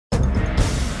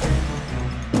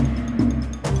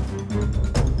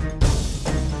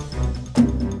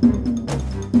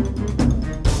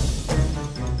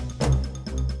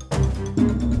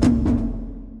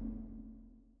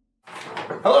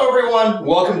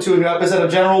to a new episode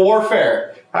of General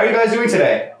Warfare. How are you guys doing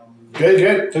today? Good,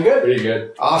 good. Doing good. Pretty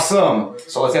good. Awesome.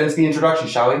 So let's get into the introduction,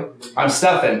 shall we? I'm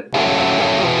Stefan.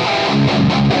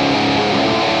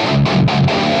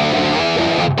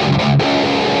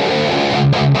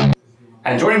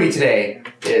 And joining me today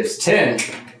is Tin.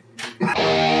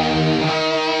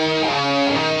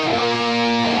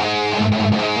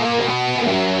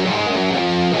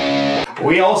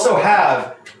 We also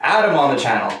have Adam on the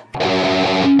channel.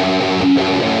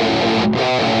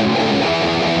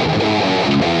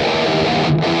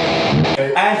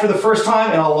 And for the first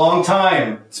time in a long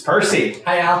time, it's Percy.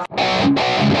 Hi, Al.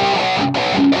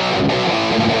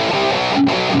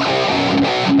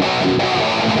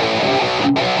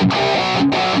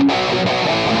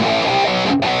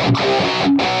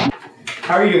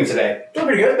 How are you doing today? Doing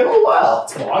pretty good. It's been a little while.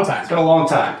 It's been a long time. It's been a long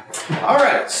time.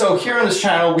 Alright, so here on this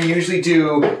channel we usually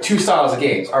do two styles of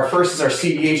games. Our first is our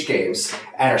CDH games,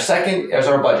 and our second is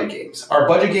our budget games. Our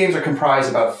budget games are comprised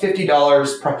of about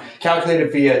 $50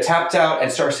 calculated via Tapped Out and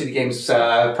Star City Games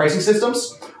pricing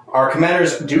systems. Our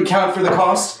commanders do count for the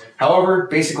cost, however,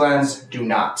 basic lands do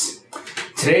not.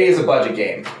 Today is a budget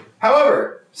game.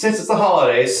 However, since it's the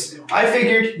holidays, I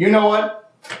figured, you know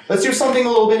what? Let's do something a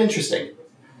little bit interesting.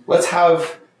 Let's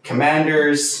have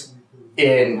commanders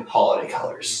in holiday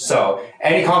colors. So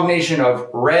any combination of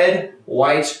red,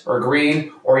 white, or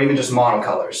green, or even just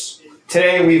monocolors.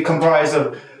 Today we've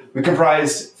comprised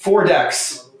 4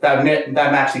 decks that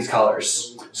match these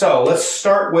colors. So let's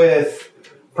start with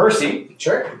Percy.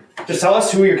 Sure. Just tell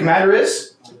us who your commander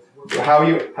is,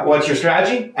 what's your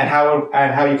strategy, and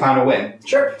how you plan to win.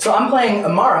 Sure. So I'm playing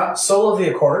Emmara, Soul of the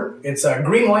Accord. It's a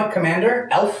green-white commander,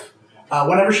 elf.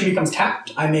 Whenever she becomes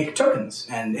tapped, I make tokens,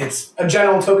 and it's a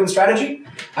general token strategy.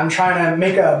 I'm trying to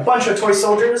make a bunch of toy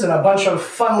soldiers and a bunch of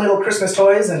fun little Christmas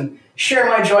toys and share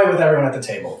my joy with everyone at the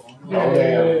table.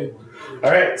 Yay.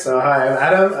 Alright, so hi, I'm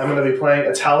Adam. I'm going to be playing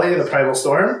Etali, the Primal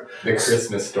Storm. The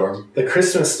Christmas Storm. The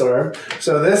Christmas Storm.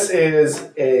 So this is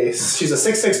she's a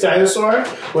 6/6 dinosaur.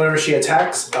 Whenever she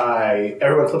attacks,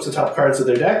 everyone flips the top cards of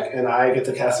their deck, and I get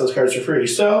to cast those cards for free.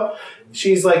 So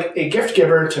she's like a gift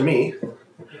giver to me.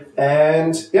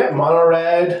 And yeah, mono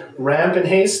red, ramp and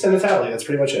haste and Etali. That's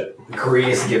pretty much it.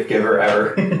 Greatest gift giver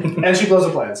ever. And she blows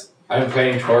up lands. I'm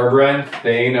playing Torbran,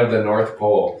 Thane of the North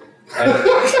Pole. And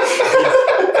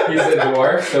he's a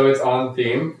dwarf, so it's on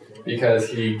theme because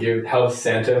he helps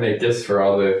Santa make gifts for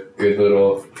all the good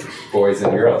little boys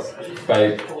and girls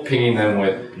by pinging them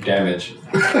with damage.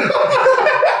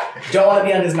 Don't want to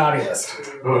be on his naughty list.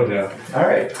 Oh no.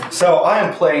 Alright, so I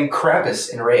am playing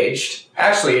Krampus Enraged.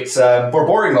 Actually, it's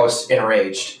Borborygmos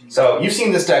Enraged. So you've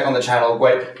seen this deck on the channel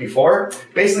quite before.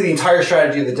 Basically, the entire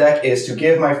strategy of the deck is to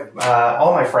give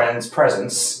all my friends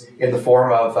presents in the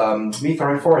form of me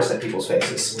throwing forests at people's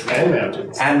faces. And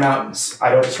mountains. And mountains.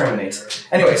 I don't discriminate.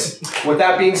 Anyways, with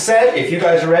that being said, if you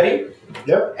guys are ready,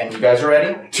 Yep. and you guys are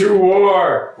ready, To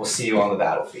war! we'll see you on the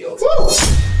battlefield. Woo!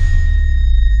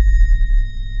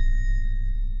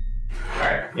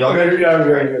 Alright, y'all good? Yeah, I'm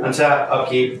very good. Untap,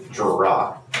 upkeep,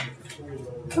 draw.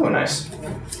 Oh, nice.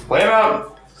 Play a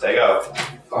mountain. Say go.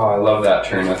 Oh, I love that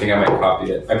turn. I think I might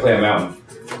copy it. I play a mountain.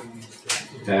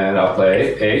 And I'll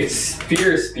play a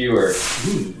Spear Spewer.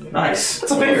 Nice.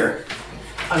 It's a finger.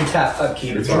 Untap,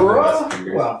 upkeep, It's one of the draw. best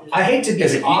fingers. Well, I hate to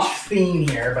Is be it off theme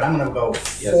here, but I'm going to go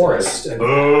Yes, forest. And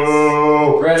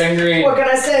Boo! Red and green. what can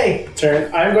I say?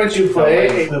 Turn. I'm going to play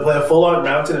a full-on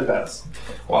mountain and pass.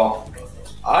 Well,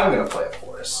 I'm gonna play a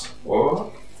forest.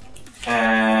 Whoa.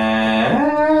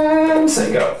 And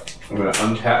say go. I'm going to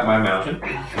untap my mountain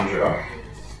and draw.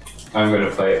 I'm going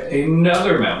to play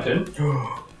another mountain.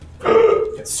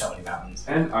 It's so many mountains.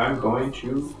 And I'm going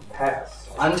to pass.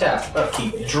 Untap,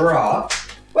 upkeep, draw.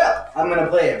 Well, I'm going to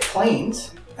play a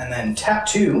plains, and then tap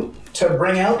 2 to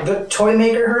bring out the toy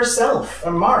maker herself,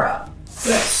 Emmara,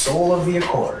 the Soul of the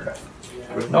Accord.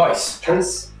 Nice.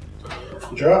 Turns.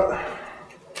 Draw.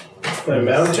 Play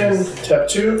mountain. Tap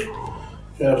 2.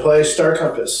 Gonna play Star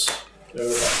Compass. There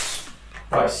we go.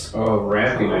 Nice. Oh,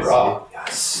 ramping, I Draw.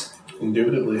 Yes.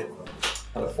 Indubitably.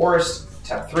 Another forest.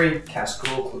 Tap 3. Cast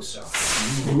Cruel Cluso.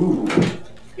 Ooh.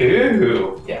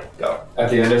 Ooh. Yeah, go. At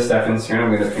the end of Stefan's turn,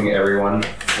 I'm going to ping everyone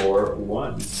for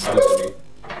 1 out of me.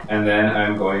 And then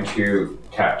I'm going to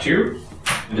tap 2,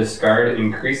 discard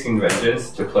Increasing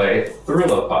Vengeance to play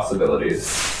Thrill of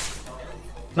Possibilities.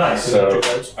 Nice. So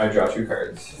I draw 2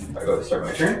 cards. I go to start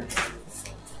my turn.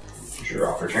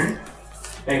 Draw for turn.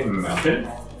 A mountain.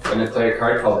 I'm going to play a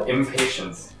card called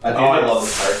Impatience. I love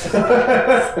this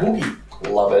card. Spooky.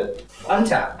 Love it.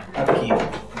 Untap,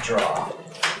 upkeep, draw.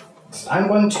 I'm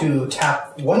going to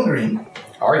tap 1 green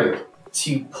How are you?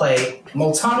 to play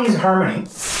Multani's Harmony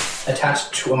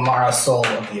attached to Emmara, Soul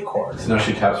of the Accord. So now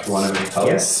she taps for one of the colors.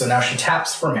 Yes, so now she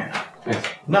taps for mana. Nice.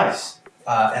 Nice.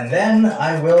 And then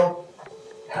I will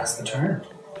pass the turn.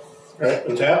 Alright,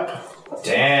 untap.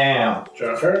 Damn.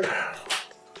 Draw a card.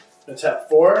 Untap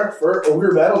 4 for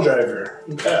Ogre Battle Driver.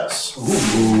 You pass.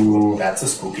 Ooh, that's a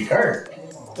spooky card.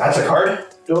 That's a card?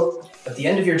 Go. At the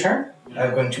end of your turn,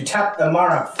 I'm going to tap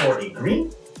Emmara for a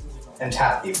green, and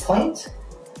tap a plaint,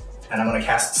 and I'm going to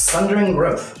cast Sundering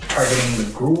Growth, targeting the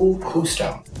Gruul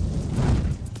Cluestone.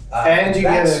 And you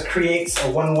that get creates a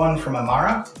 1/1 from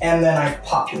Emmara, and then I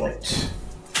populate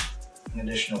an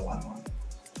additional 1/1.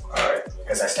 Alright.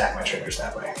 Because I stack my triggers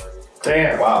that way.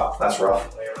 Damn. Wow, that's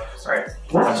rough. Alright.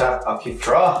 Untap, upkeep,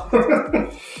 draw.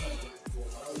 Did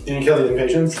you kill the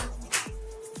impatience?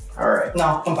 Alright.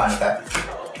 No, I'm fine with that.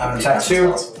 I'm going to Tap tap 2,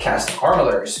 spells. cast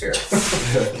Armillary Sphere.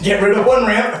 Get rid of one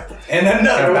ramp, and another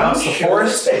Gonna one. bounce the Shoot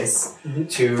forest. space.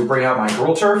 to bring out my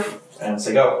Gruul Turf, and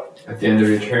say go. At the end of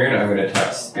your turn, I'm going to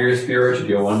tap Spear Spear to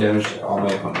deal 1 damage to all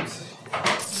my opponents.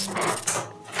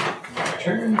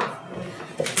 Turn.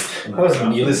 That was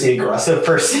needlessly aggressive,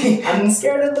 Percy. I'm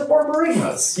scared of the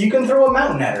Borborygmos. You can throw a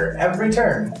mountain at her every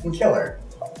turn and kill her.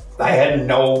 I had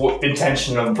no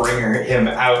intention of bringing him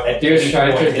out at He was any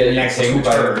trying point to in get the you next 2 pinged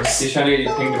by. turns. He's trying to get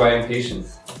you pinged by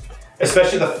impatience.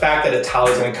 Especially the fact that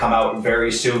Etali's going to come out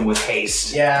very soon with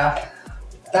haste. Yeah,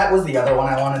 that was the other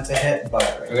one I wanted to hit,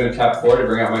 but I'm going to tap 4 to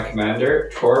bring out my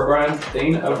commander, Torbran,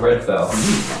 Thane of Redfell,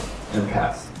 and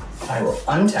pass. I will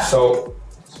untap. So,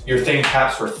 your thing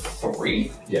taps for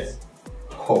 3? Yes.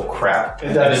 Oh crap. It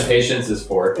And does. impatience is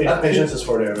 4. Impatience is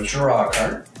 4 damage. Draw a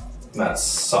card. That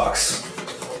sucks.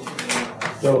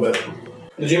 A little bit.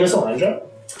 Did you miss a line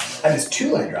drop? I missed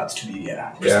 2 land drops to be Yeah,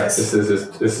 precise. this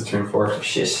is turn 4.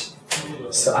 Shish.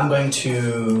 So I'm going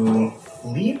to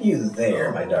leave you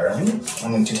there, my darling.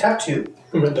 I'm going to tap 2,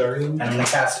 My darling. and I'm going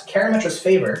to cast Karametra's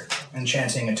Favor,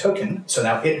 enchanting a token, so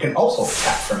now it can also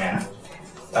tap for mana.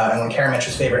 And when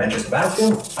Karametra's Favor enters the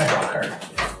battlefield, I draw a card.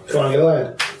 Come on, get a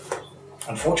line.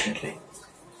 Unfortunately.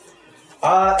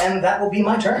 And that will be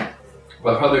my turn.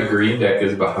 Love how the green deck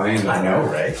is behind. I know,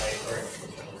 right?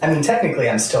 I mean, technically,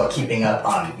 I'm still keeping up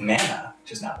on mana,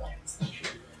 just not lands.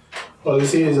 Well, you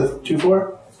see, is a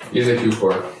 2/4. He's a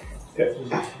 2/4. Okay.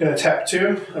 I'm gonna tap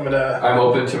 2. I'm gonna. I'm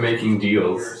open to making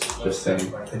deals. Just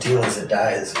saying. The deal is it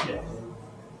dies.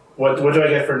 What do I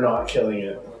get for not killing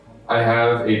it? I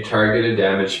have a targeted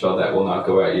damage spell that will not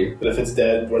go at you. But if it's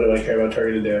dead, what do I care about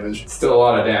targeted damage? It's still a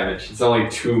lot of damage. It's only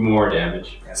 2 more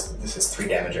damage. Yes, this is 3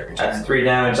 damage every turn. That's 3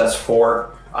 damage, that's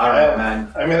 4. I don't know,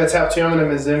 man. I'm gonna tap 2. I'm gonna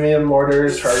Mizimian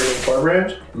Mortars targeting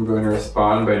Torbran. I'm going to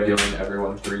respond by dealing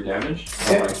everyone 3 damage.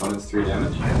 All my opponents 3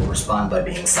 damage. I will respond by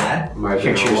being sad. My You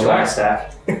can turn choose will last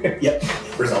stack. Yep.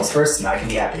 Results first, and I can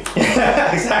be happy.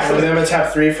 And Exactly. then I'm gonna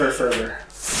tap 3 for Fervor.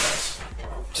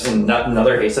 Just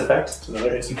another haste effect. It's another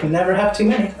haste. You can never have too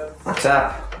many.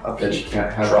 Tap. Bet you Upkeep.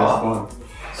 can't have Draw.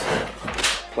 this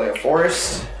Play a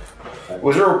forest.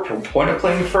 Was there a point of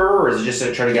playing fur, or is it just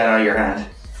to try to get it out of your hand? one.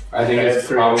 I think I it's have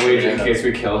 3 probably in mana. case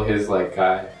we kill his like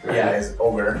guy. right? Yeah, it's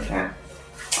ogre. Okay.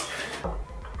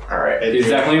 Alright. He's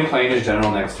definitely playing his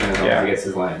general next turn as long as he gets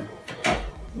his land.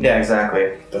 Yeah,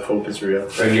 exactly. The hope is real.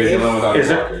 So you're dealing without Is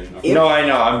it- blockers. No? If- No, I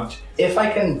know. If I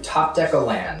can top deck a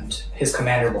land, his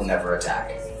commander will never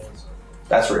attack.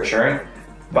 That's reassuring.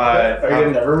 But Are you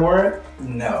gonna Nevermore it?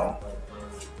 No.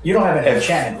 You don't have an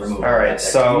enchantment removal. All right, on that deck,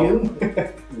 so- do you?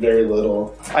 Very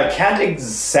little. I can't Great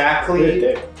exactly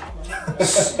day.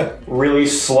 really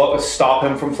stop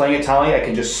him from playing Etali. I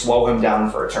can just slow him down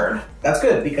for a turn. That's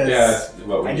good because Yeah, that's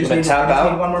what we I do. just Then need, tap I just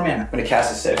out. need 1 more mana. I'm going to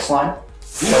cast a 6 line.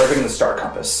 Targeting the Star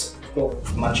Compass.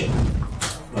 Munch it.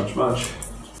 Much.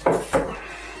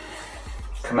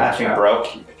 Come at me, bro.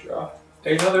 Draw.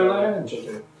 Take another land.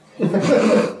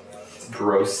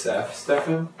 Bro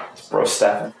Stefan. Bro,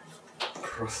 Stefan.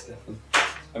 Bro Stefan.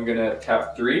 I'm gonna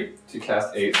tap 3 to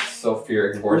cast a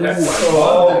Sulfuric Vortex.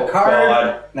 Oh, card. God.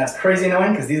 And that's crazy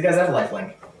annoying because these guys have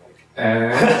lifelink.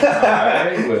 And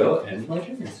I will end my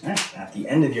turn. Alright, at the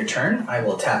end of your turn, I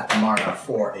will tap Emmara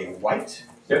for a white.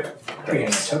 Yep. Creating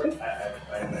a token.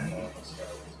 And then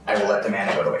I will let the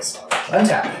mana go to waste.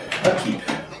 Untap. Upkeep.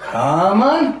 Come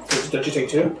on. Don't you take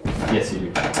 2? Yes, you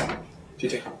do. Do you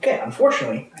take? Okay,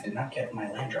 unfortunately, I did not get my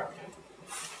land drop.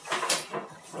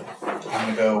 I'm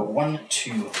gonna go 1,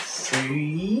 2,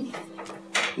 3.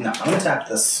 No, I'm gonna tap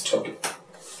this token.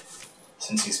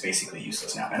 Since he's basically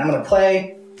useless now. And I'm gonna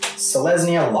play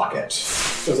Selesnya Locket.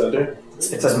 What does that do?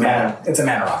 It says mana. It's a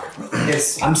mana rock.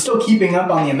 I'm still keeping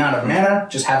up on the amount of mana,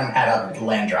 just haven't had a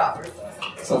land drop.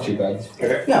 It's not too bad.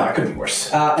 Okay. No, it could be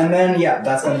worse. And then, yeah,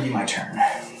 that's gonna be my turn.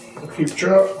 Keep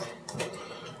drop.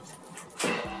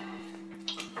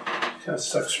 That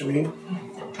sucks for me.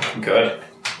 Good.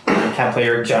 You can't play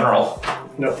your general.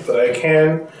 Nope, but I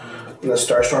can. And the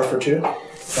Starstorm for 2.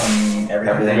 From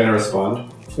everything. I'm going to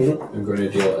respond. Mm-hmm. I'm going to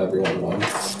deal everyone 1.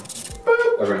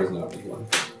 Everyone does not need 1.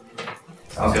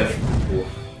 Sounds good.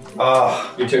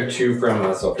 Yeah. You took 2 from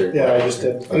us, so Yeah, I just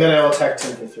did. And then I will attack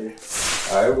 10 for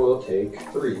 3. I will take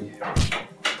 3.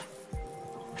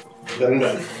 Then I'm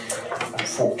done.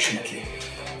 Unfortunately.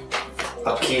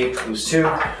 Upkeep, lose 2.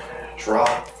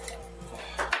 Draw.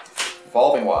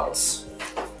 Evolving Wilds.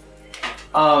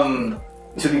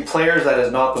 To the players that is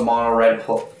not the mono red.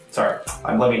 Sorry,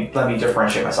 let me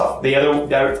differentiate myself.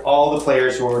 All the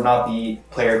players who are not the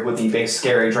player with the big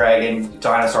scary dragon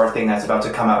dinosaur thing that's about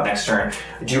to come out next turn.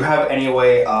 Do you have any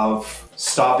way of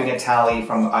stopping Etali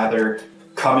from either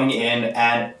coming in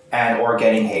and or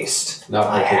getting haste? Not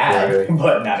I particularly. have,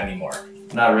 but not anymore.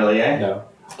 Not really, eh? No.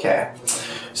 Okay.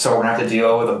 So we're gonna have to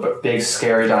deal with a big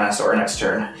scary dinosaur next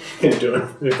turn. Can do it.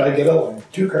 If I get a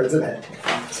 2 cards in hand.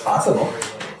 It's possible.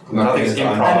 Nothing's Nothing's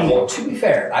improbable. I mean, to be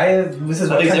fair, this is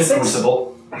what Nothing's 10-6?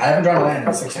 impossible. I haven't drawn a land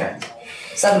in 6 turns.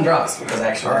 7 draws because I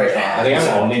actually. Alright. I think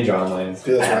I'm only drawn lands.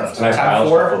 Feels I rough. And I Tap pile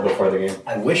 4. shuffled before the game.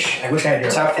 I wish I had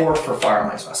your. Tap 4 for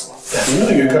Firemind's Vessel. That's a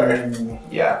really good card.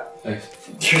 Yeah. Nice.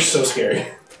 You're so scary.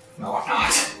 No, I'm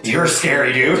not. You're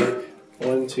scary, dude.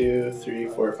 1, 2, 3,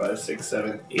 4, 5, 6,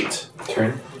 7, 8.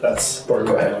 Turn. That's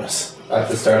Borborygmos. At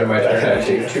the start of my turn, I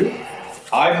take 2.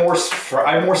 I'm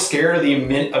more scared of the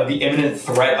imminent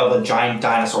threat of a giant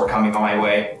dinosaur coming on my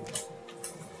way.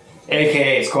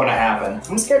 AKA, it's going to happen.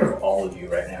 I'm scared of all of you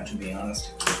right now, to be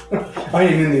honest. I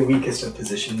am in the weakest of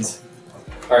positions.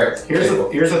 Alright, Here's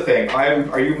the thing.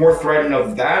 Are you more threatened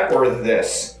of that or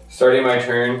this? starting my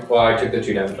turn. Well, I took the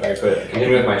 2 damage. I could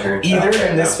continue with my turn. Either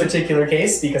in this particular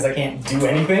case, because I can't do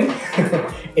anything.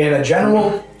 in a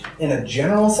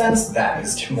general sense, that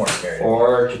is more scary.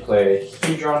 Or to play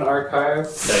Hedron Archive.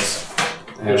 Nice.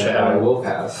 And I will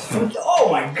pass. Oh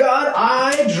my god,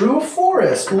 I drew a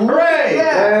forest. Hooray!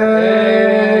 Yeah.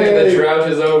 Hey, the drought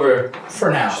is over.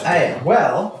 For now.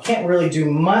 Well, can't really do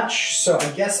much, so I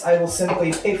guess I will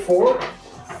simply pay 4.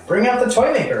 Bring out the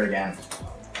toy maker again.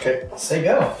 Okay. Say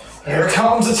go. Here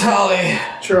comes Etali.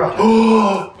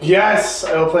 Draw. Yes!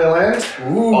 I will play a land.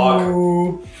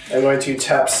 Ooh. I'm going to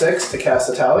tap 6 to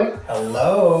cast Etali.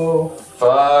 Hello.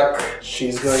 Fuck.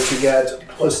 She's going to get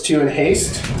 +2 in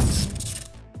haste.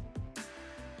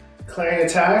 Declaring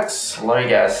attacks. Let me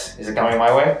guess. Is it coming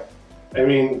my way? I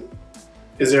mean,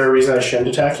 is there a reason I shouldn't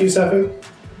attack you, Stefan?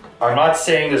 I'm not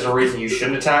saying there's a reason you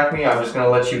shouldn't attack me. I'm just gonna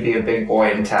let you be a big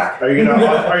boy and attack. Are you gonna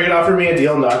offer me a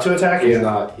deal not to attack He's you?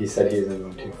 not. He said he isn't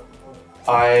going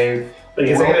to.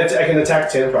 Because I can attack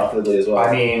 10 profitably as well.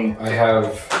 I mean, I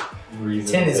have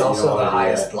reasons. 10 is that you also don't the wanna do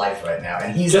highest that. life right now,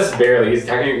 and he's Just barely. He's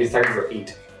attacking for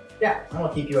 8. yeah. I'm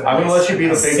gonna keep you. At I'm gonna let you be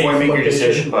the big boy and make your location.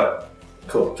 decision, but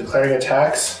Cool. Declaring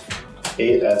attacks.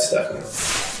 8 at Stefan.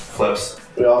 flips.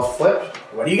 We all flip.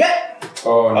 What do you get?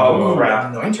 Oh no. Oh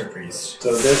crap. Anointer priest.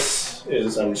 So this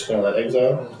is, I'm just gonna let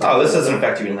exile. Oh, this doesn't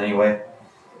affect you in any way.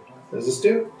 What does this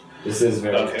do? This is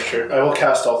very. Okay, sure. I will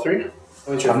cast all 3.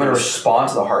 I'm gonna respond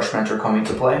to the harsh mentor coming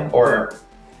to play, or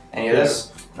any of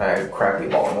this. Alright, crappy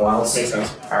ball and wilds. Makes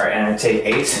sense. Alright, and I take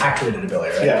 8. Activated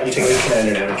ability, right? Yeah, you take 8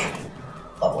 commander damage.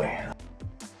 Lovely.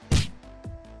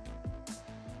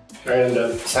 Alright, I'm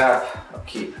done. Tap,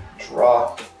 upkeep,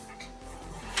 draw.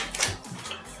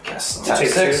 Yes, You tap take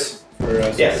 6. For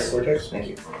Yes. Vortex. Thank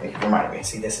you for reminding me.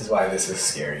 See, this is why this is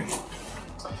scary.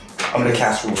 I'm gonna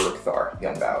cast Ruler Thar, the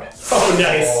Unbowed. Oh,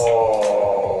 nice.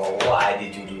 Oh, why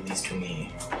did you do this to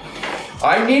me?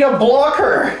 I need a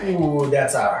blocker! Ooh,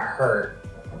 that's a hurt.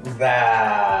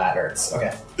 That hurts.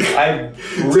 Okay. I'm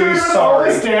Dude, really all sorry.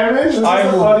 this damage? This is I'm-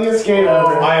 the funniest game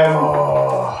ever. I am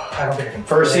Oh, I don't think I can.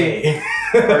 Percy. play.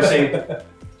 Percy.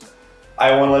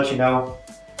 I want to let you know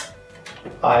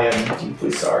I am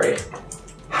deeply sorry.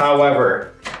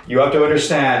 However, you have to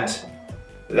understand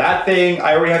that thing,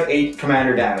 I already have 8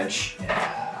 commander damage.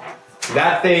 Yeah.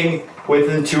 That thing,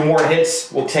 within 2 more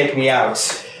hits, will take me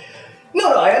out.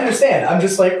 No, I understand. I'm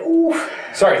just like, ooh.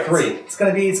 Sorry, 3. It's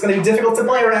gonna be difficult to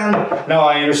play around. No,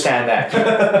 I understand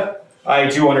that. I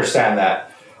do understand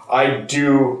that. I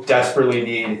do desperately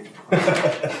need...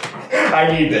 I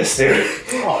need this, dude.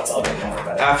 Oh, it's all good. Don't worry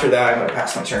about it. After that, I'm going to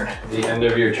pass my turn. At the end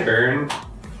of your turn,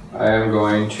 I am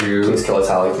going to Please kill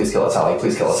Etali, please kill Etali,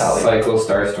 please kill Etali. cycle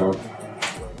Starstorm.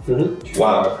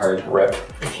 Wow. Draw a card. Rip.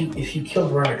 If you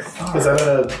killed Borborygmos Thar, Is that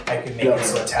a... I could make No. it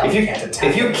so Etali can't attack.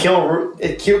 If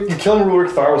you kill Ruler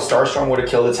Thar with Starstorm, would have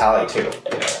killed Etali too.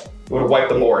 It would have wiped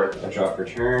the board. I draw for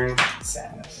turn.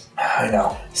 sadness, I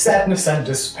know. sadness and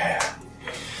despair.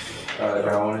 Do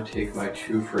I want to take my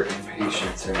 2 for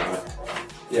impatience or not?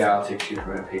 Yeah, I'll take 2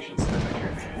 from my patience in my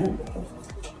turn. Ooh.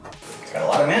 It's got a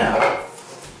lot of mana.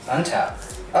 Untap.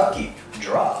 Upkeep.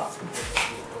 Draw.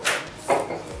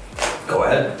 Go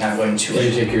ahead. I'm going to...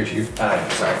 Did you take your 2? Sorry,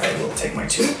 I will take my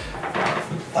 2.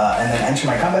 And then enter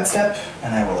my combat step,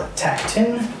 and I will attack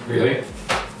Tin. Really?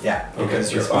 Yeah, Okay,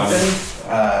 because your responding.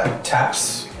 weapon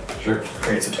taps, Sure.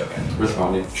 creates a token.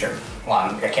 Responding. Sure. Well,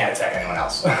 I can't attack anyone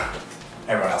else.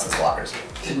 Everyone else has blockers.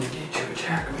 Didn't need to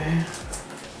attack, man.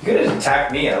 You could have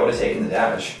attacked me, I would have taken the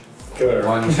damage. Good.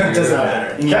 1, 2, It does not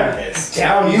matter. In your case.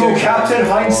 Down you, Captain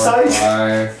 4, Hindsight!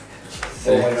 5,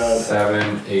 Oh my 6, God.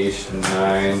 7, 8,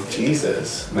 9.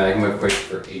 Jesus. Magma quick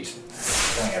for 8.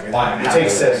 Killing everything. Fine. You take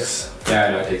 6. Yeah,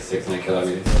 I know, I take 6 and I kill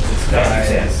everything.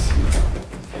 Nice.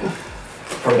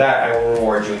 For that, I will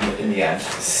reward you in the end.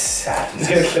 Sadness.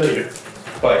 He's gonna kill you.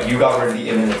 But you got rid of the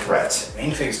imminent threat.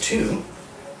 Main phase 2.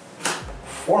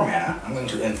 4 mana. I'm going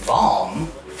to embalm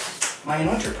my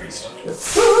Anointer Priest.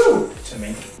 Woohoo! To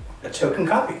make a token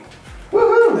copy.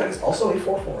 Woohoo! That is also a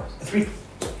 4/4. A 3.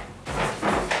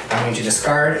 I'm going to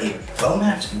discard a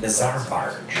Bomat Bizarre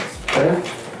Barge.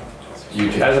 Okay. You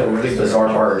take That is a really bizarre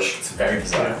barge. It's very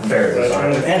bizarre. Very bizarre.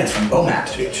 And it's from Bomat.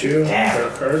 Take 2. Damn. Draw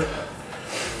a card.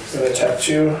 Gonna tap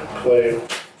 2. Play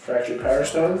Fractured Power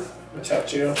Stone. Tap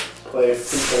 2. Play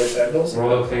Free Color Sandals.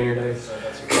 Roll up, clean your dice.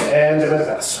 And I'm gonna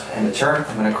pass. And the turn,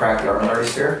 I'm gonna crack the Armillary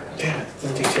Sphere. Damn it.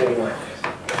 Didn't take 2 anymore.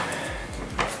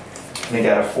 Make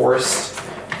out a forest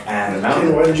and a Dude,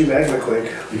 mountain. why did you Magma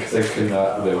Quake? Because I could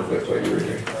not live with what you were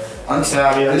doing.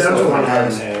 Untap, I mean, I'm this down was to one 1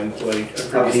 card in hand. hand. Like,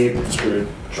 I'm pretty screwed.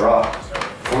 Draw.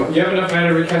 Well, you have enough mana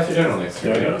to recast your general next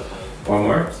No, I turn. don't. One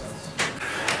more?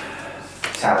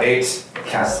 Tap 8.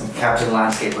 Cast Captain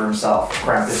Landscaper himself.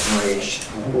 Krampus Enraged.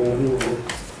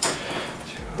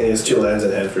 He has 2 lands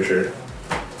in hand for sure.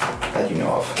 That you know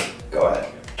of. Go ahead.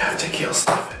 Have to kill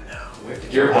Stefan now.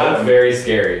 You're both very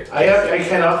scary. I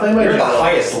cannot play my You're the general.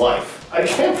 highest life. I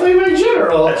can't play my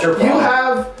general. That's your You problem.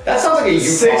 have That sounds like a you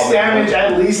 6 problem. damage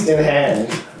at least in hand.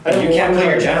 You can't play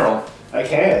your general. I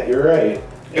can't. You're right.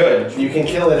 Good. You can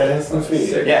kill it at instant speed.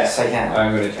 6. Yes, I can.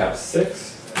 I'm going to tap 6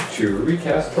 to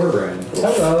recast Torbran.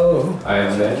 Hello. I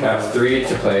am then tap 3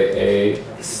 to play a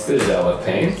Citadel of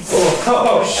Pain.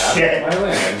 Oh, Tap shit. my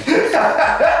land.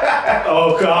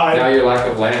 Oh god. Now your lack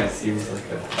of land seems like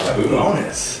a boon.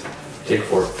 Bonus. Take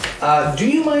 4. Do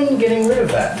you mind getting rid of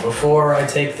that before I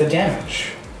take the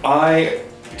damage? I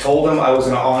told him I was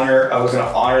gonna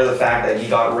honor the fact that he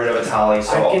got rid of Etali,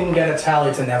 so I can get a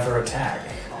tally to never attack.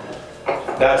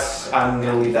 I'm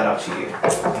gonna leave that up to you.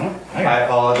 Okay. I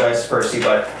apologize, Percy,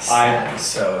 but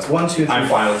So it's 1, 2, 3, I'm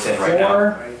fine with it right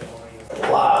now. 4.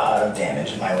 A lot of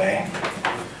damage in my way.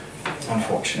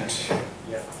 Unfortunate.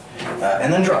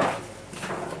 And then draw.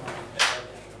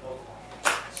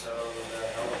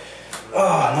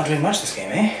 Oh, I'm not doing much this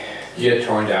game, eh? You get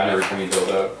torn down every time you build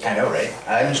up. I know, right?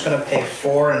 I'm just gonna pay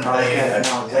 4 and play Okay, a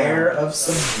no, Glare of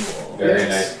Subdual. Very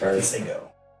nice card. Yes, they go.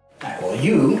 Alright, well,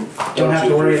 you don't have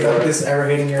to worry about this ever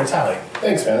hitting your Etali.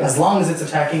 Thanks, man. As long as it's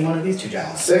attacking one of these 2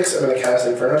 gentlemen. 6, I'm gonna cast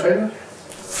Inferno Titan.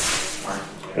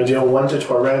 I'm gonna deal 1 to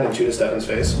Torbran and 2 to Stefan's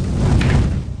face.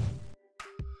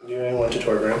 Doing 1 to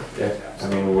Torbran. Yeah. I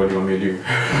mean, what do you want me to do?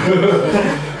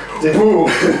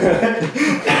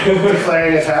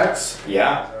 Declaring attacks.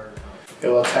 Yeah. It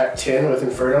will attack Tin with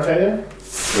Inferno Titan.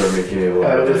 Or make you able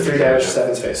And I will do 3 damage to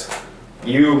Stefan's face.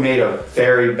 You made a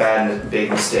very big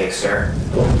mistake, sir.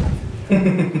 Cool.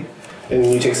 And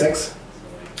you take 6?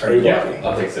 Are you Yeah, blocking?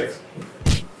 I'll take 6.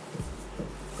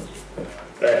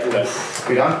 Alright, I'm done.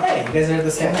 We done? Hey, you guys are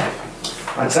the same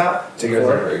life. Untap. Take You guys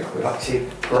 4. are very quick.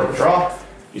 Upkeep. Draw.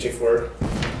 You take 4.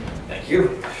 Thank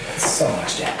you. That's so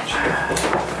much damage.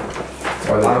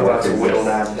 Or the I'm about to weapons. whittle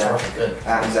that down. Good.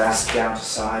 Adam's ass down to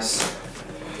size.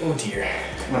 Oh dear.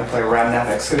 I'm gonna play Ramnap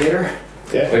Excavator.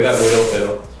 Yeah. Play that Whittle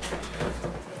Fiddle.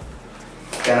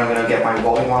 Then I'm gonna get my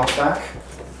Rolling Wilds back.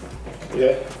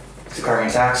 Yeah. Declaring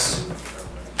attacks.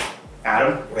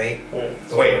 Adam. Wait.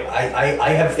 Wait. I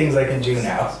have things I can do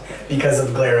now because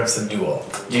of Glare of Subdual.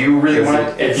 Do you really want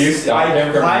to? If you stop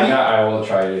him from I- doing that, I will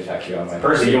try to attack you on my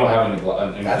Percy. You won't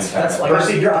have any That's attack. like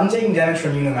Percy- I'm taking damage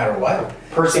from you no matter what.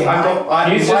 Percy, So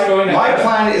He's just going to my attack.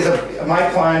 plan is my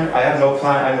plan. I have no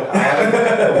plan. I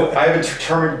have a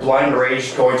determined blind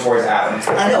rage going towards Adam.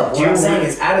 I know. Do What you I'm saying re-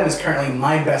 is Adam is currently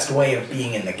my best way of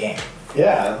being in the game.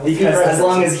 Yeah. Because as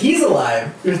long as he's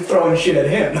alive, you're throwing shit at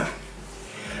him.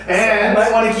 I And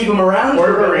might want to keep him around. for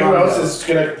a bit Borborygmos longer. is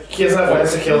gonna. He has enough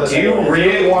lands to kill this. Do you anyway.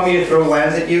 really want me to throw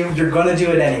lands at you? You're gonna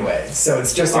do it anyway, so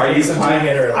it's just a Are case you of doing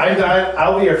it early. I'm not.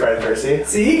 I'll be your friend, Percy.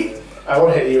 See? I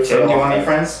won't hit you. For Tim, a do you long Oh, want any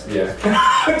time. friends? Yeah.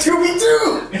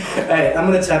 2v2! Alright, I'm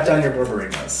gonna tap down your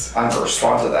Borborygmos. I'm gonna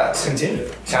respond to that. Continue.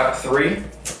 Tap 3.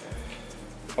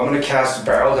 I'm gonna cast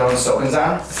Barrel Down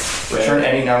Sokanzan. Return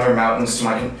any number of mountains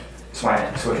to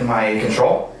within my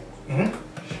control. I'm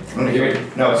gonna give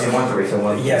it. No, it's the 1/3. The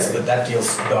 1/3. Yes, but that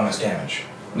deals bonus damage.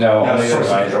 No, No, only it's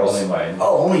mine. controls. Only mine.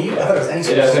 Oh, only you? I thought it was any It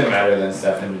sort of- doesn't matter then,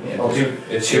 Stefan. I'll do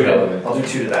It's 2 to. irrelevant. I'll do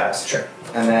 2 to that. Sure.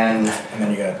 And then And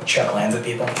then you're gonna chuck lands at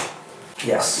people?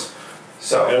 yes. I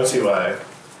So don't see why.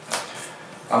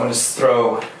 I'm gonna just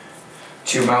throw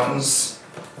 2 mountains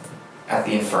at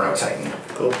the Inferno Titan.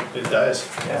 Cool. It dies.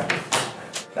 Yeah.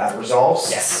 That resolves.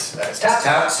 Yes, that is Tapped.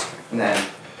 tapped. Tapped. And then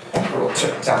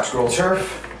tap Scroll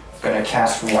Turf. Gonna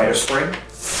cast Rite of Spring.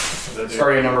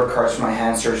 Discard a number of cards from my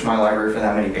hand, search my library for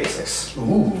that many basics.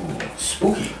 Ooh,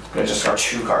 spooky. I'm gonna discard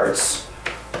 2 cards.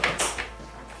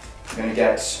 I'm gonna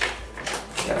get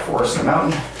a Forest and a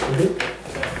Mountain.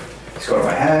 Let's go to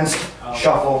my hands,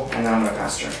 shuffle, and then I'm gonna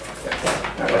pass turn.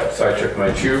 Okay. So I took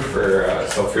my 2 for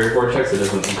Sulfuric Vortex. It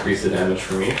doesn't increase the damage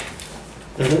for me.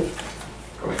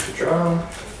 Going to draw.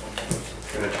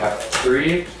 Gonna tap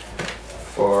 3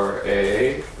 for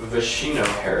a Vashino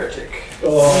Heretic.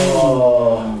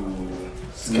 Oh.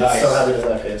 Nice. So happy with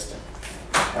that fist.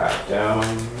 Tap down.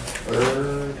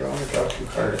 Draw 2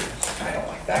 cards. I don't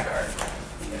like that card.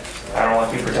 I don't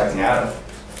like you protecting Adam.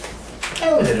 I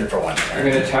only did it for one I'm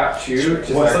turn. gonna tap 2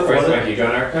 to What's sacrifice the- my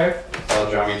Gigon Archive. I'll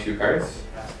draw me 2 cards.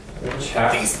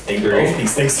 Tap Both 3.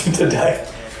 these things need to die.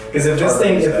 Because if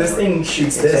this thing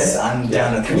shoots this, I'm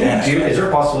down to 3 damage. Is there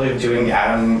a possibility of doing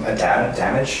Adam a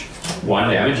damage? 1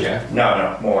 damage, yeah.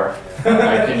 No, more.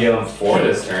 I can deal him 4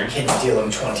 this turn. Can you deal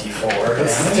him 24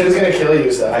 damage? Tim's gonna kill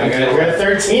you, Steph. I'm gonna- You're at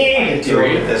 13! Deal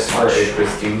 3 with this for much. a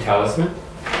Pristine Talisman.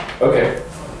 Okay.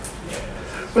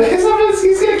 But he's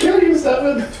gonna kill you,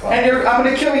 Stefan. And I'm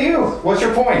gonna kill you. What's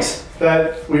your point?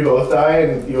 That we both die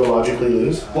and you'll logically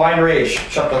lose. Blind Rage.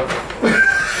 Shut the.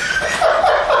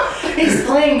 He's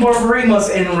playing Borborygmos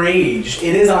enraged.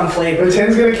 It is on But flavor.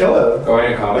 Tim's gonna kill him. Going to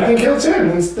We can combat. kill Tim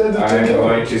instead of I'm Tim killing him.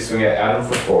 going to swing at Adam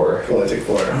for 4. Cool, I take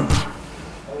 4.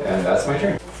 And that's my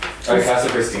turn. I cast a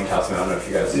Pristine Talisman. I don't know if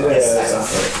you guys saw Yeah, this. that's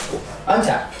awesome.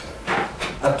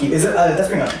 Untap. Upkeep. Is it? That's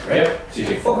bring up, right? Yep. So you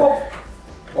take 4.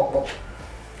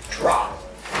 Draw.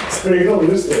 So you're gonna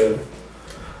lose to him.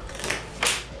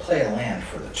 Play a land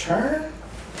for the turn.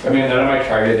 I mean, none of my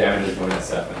target damage is going at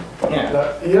 7.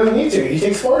 Yeah. You don't need to. He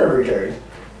takes 4 every turn.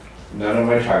 None of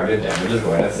my targeted damage is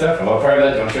going at 7. What part of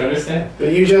that don't you understand?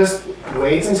 But you just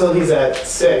wait until he's at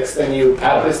 6, then you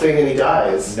pop this thing and he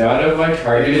dies. None of my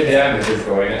targeted damage is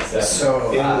going at 7.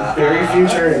 So In very few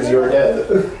turns, you're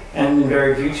dead. And in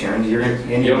very few turns,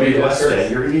 you'll be less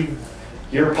dead.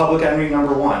 You're public enemy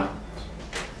number 1.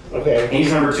 Okay. And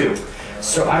he's number 2.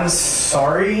 So I'm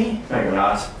sorry, No, you're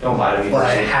not. Don't lie to me. but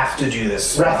I Percy. have to do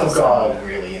this. Wrath of else God. I'm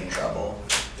really in trouble.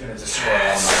 I'm gonna destroy all my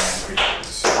land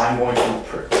creatures. I'm going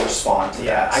to respond to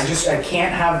Yeah, that. I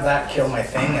can't have that kill my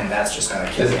thing, and that's just gonna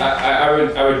kill me. I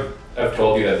would have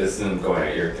told you that this isn't going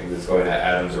at your thing. This is going at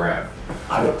Adam's ramp.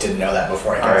 I didn't know that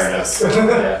before I Alright. cast this.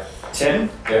 Yeah, Tim,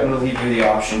 I'm going to leave you the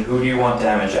option. Who do you want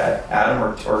damage at? Adam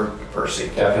or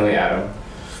Percy? definitely Adam.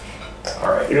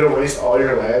 Alright. You're gonna waste all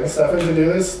your land, Stefan, to do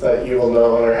this, that you will no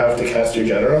longer have to cast your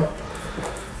general.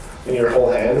 And your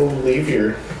whole hand will leave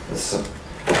your... This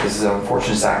is an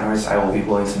unfortunate sacrifice I will be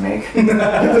willing to make. Doesn't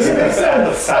make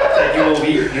sense. That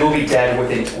you will be dead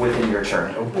within your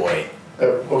turn. Oh boy.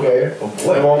 Okay. Oh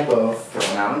boy. I won't though. Throw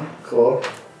a mountain. Cool.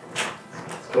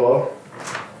 Cool.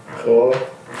 Cool.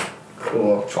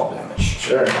 Cool. 12 damage.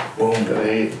 Sure. Boom. Good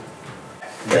 8.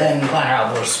 Then Planner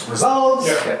Outburst resolves,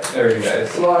 Yep, there you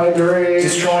guys. Blind Rage.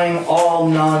 destroying all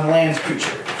non-land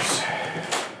creatures.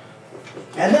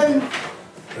 And then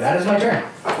that is my turn.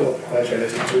 Cool. My turn to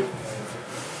take 2.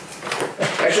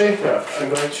 Actually, no. I'm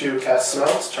going to cast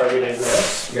Smelts, targeting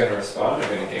this. You gotta respond. I'm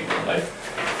gonna gain your life.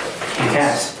 You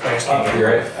can't.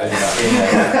 You're right. I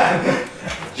do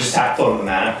not. Just tap float the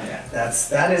mana. Yeah,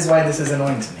 that is why this is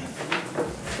annoying to me.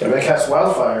 I'm going to cast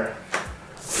Wildfire.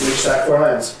 Reach sack 4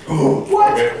 lands.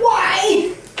 What?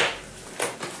 Why?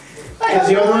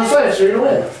 Because you have the one side, so you're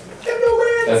going to win. I have no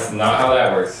land. That's not how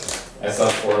that works. I saw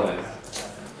 4 lands.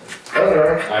 I don't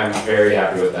know. I'm very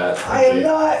happy with that. I am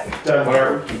not. Done.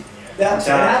 Whatever. That's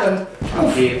what happened.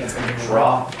 Keep.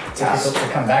 Draw. Difficult to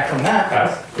come back from that.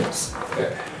 Pass.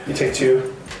 Okay. You take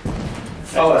 2.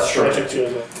 Oh, that's I true. took 2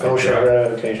 as well. Oh, shit. I ran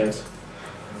out of patience.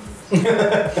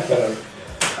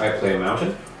 I play a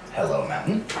mountain. Hello,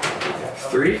 Mountain.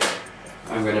 3.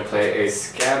 I'm gonna play a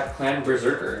Scab Clan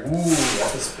Berserker. Ooh,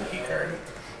 that's a spooky card.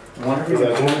 I wonder if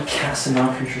you're going to cast a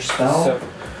non-creature spell. So,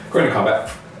 going to combat.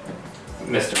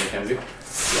 Mr. Mackenzie.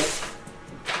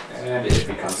 And it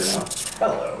becomes a no.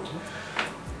 Hello.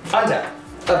 Untap.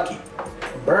 Upkeep.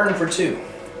 Burn for 2.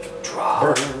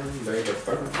 Draw.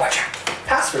 Watch out.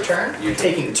 Pass for turn. You're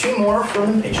taking 2 more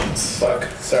from Impatience. Fuck.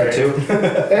 Sorry. Take 2.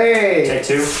 Hey! Take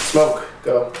 2. Smoke.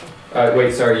 Go.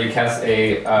 Wait, sorry, you cast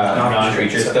a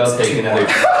non-creature spell, take another.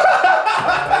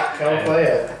 Go play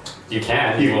it. You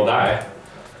can, you will die.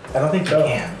 I don't think you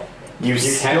can. You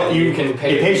can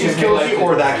pay. Impatience kills you,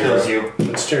 or that kills you.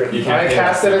 It's true. You can't I pay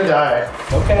cast it and die.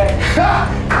 Okay.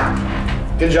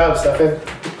 Good job, Stefan.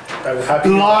 I'm happy.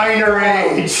 Blind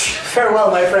rage! Farewell,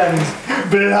 my friend.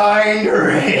 Blind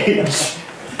rage!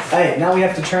 Hey, now we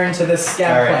have to turn to this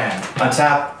scab plan.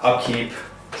 Untap, upkeep,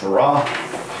 draw.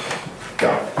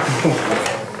 Go.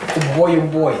 Oh boy, oh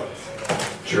boy.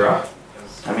 Draw.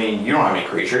 I mean, you don't have any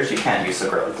creatures. You can't use the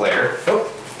Grove Player.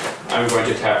 Oh. I'm going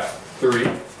to tap 3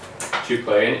 to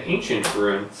play an Ancient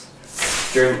Runes.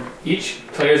 During each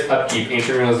player's upkeep,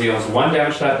 Ancient Runes deals 1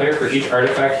 damage to that player for each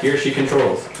artifact he or she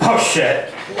controls. Oh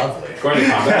shit. Lovely. Going to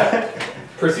combat.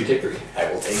 Percy, take 3. I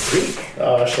will take 3.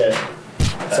 Oh shit.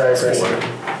 Sorry, Percy.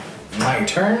 My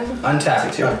turn.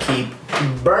 Untap. Upkeep.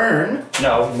 Burn.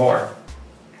 No, more.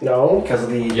 No. Because of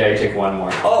the... Yeah, you take 1 more.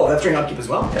 Oh, that's during upkeep as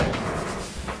well?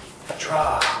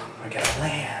 Draw. I get a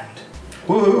land.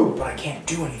 Woohoo! But I can't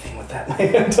do anything with that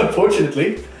land,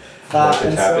 unfortunately. To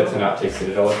And tap so- it to not take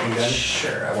Citadel looking again.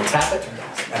 Sure, I will tap it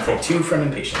and take 2 from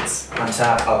Impatience.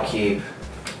 Untap, upkeep,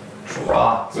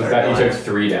 draw. Was that you took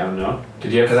 3 down, no?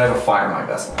 Did you have... Because I have a Fire Mind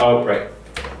Vessel. Oh, right.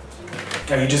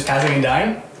 Are you just passing and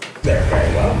dying? There,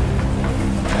 very well.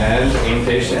 And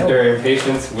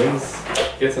Impatience wins,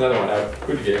 gets another one out.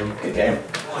 Good game. Good game.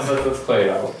 Let's play it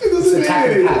out. It's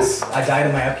attack and pass. I died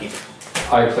in my upkeep.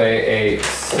 I play a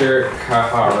Sir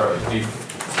Kahar,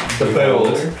 the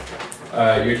build.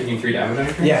 You're taking 3 damage on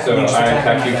your turn? Yeah, So you just I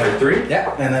attack attack you on my for 3.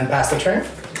 Yeah, and then pass the turn.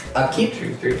 Upkeep.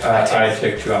 2, 3. I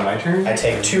take 2 on my turn. I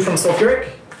take 2 from Sulfuric,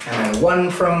 and then 1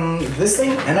 from this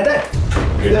thing, and I die.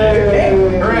 Good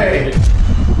game. Hooray!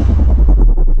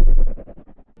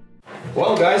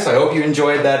 Well, guys, I hope you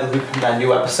enjoyed that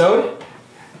new episode.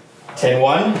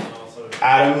 10-1.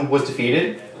 Adam was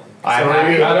defeated. I'm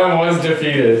happy. Adam was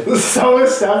defeated. So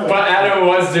is Stefan. But Adam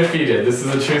was defeated. This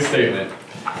is a true statement.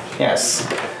 Yes.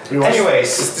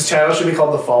 Anyways, this channel should be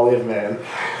called The Folly of Man.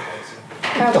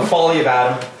 The folly of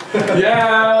Adam.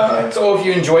 Yeah. So if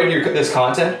you enjoyed this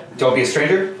content, don't be a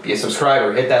stranger, be a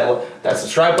subscriber. Hit that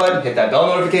subscribe button, hit that bell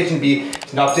notification, be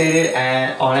updated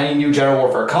and on any new General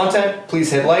Warfare content. Please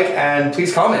hit like and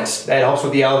please comment. That helps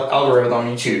with the algorithm on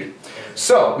YouTube.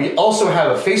 So we also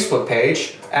have a Facebook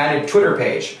page and a Twitter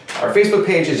page. Our Facebook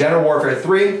page is General Warfare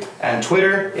 3 and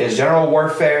Twitter is General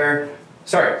Warfare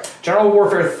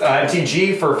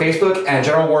MTG for Facebook and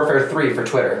General Warfare 3 for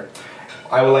Twitter.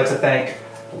 I would like to thank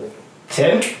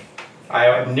Tim.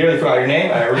 I nearly forgot your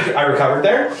name. I recovered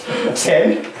there.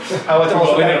 Tim. I would like to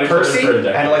also thank Percy, and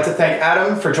I'd like to thank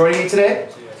Adam for joining me today.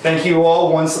 Thank you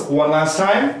all one last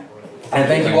time, and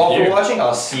thank you all for watching.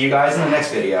 I'll see you guys in the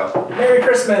next video. Merry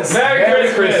Christmas! Merry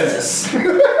Christmas!